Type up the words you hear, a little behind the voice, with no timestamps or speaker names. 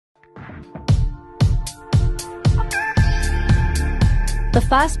The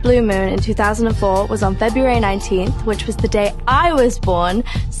first blue moon in 2004 was on February 19th, which was the day I was born,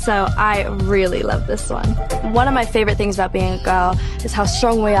 so I really love this one. One of my favorite things about being a girl is how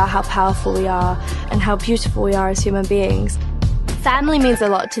strong we are, how powerful we are, and how beautiful we are as human beings. Family means a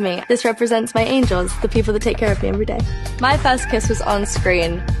lot to me. This represents my angels, the people that take care of me every day. My first kiss was on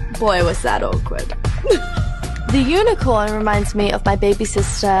screen. Boy, was that awkward. The unicorn reminds me of my baby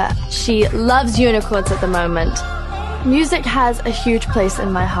sister. She loves unicorns at the moment. Music has a huge place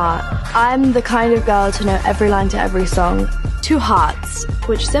in my heart. I'm the kind of girl to know every line to every song. Two hearts,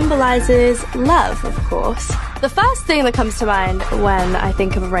 which symbolizes love, of course. The first thing that comes to mind when I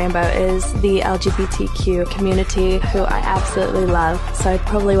think of a rainbow is the LGBTQ community, who I absolutely love, so I'd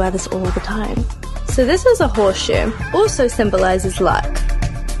probably wear this all the time. So this is a horseshoe, also symbolizes luck.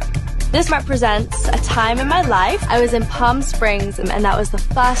 This represents a time in my life. I was in Palm Springs, and that was the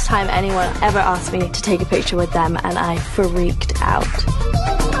first time anyone ever asked me to take a picture with them, and I freaked out.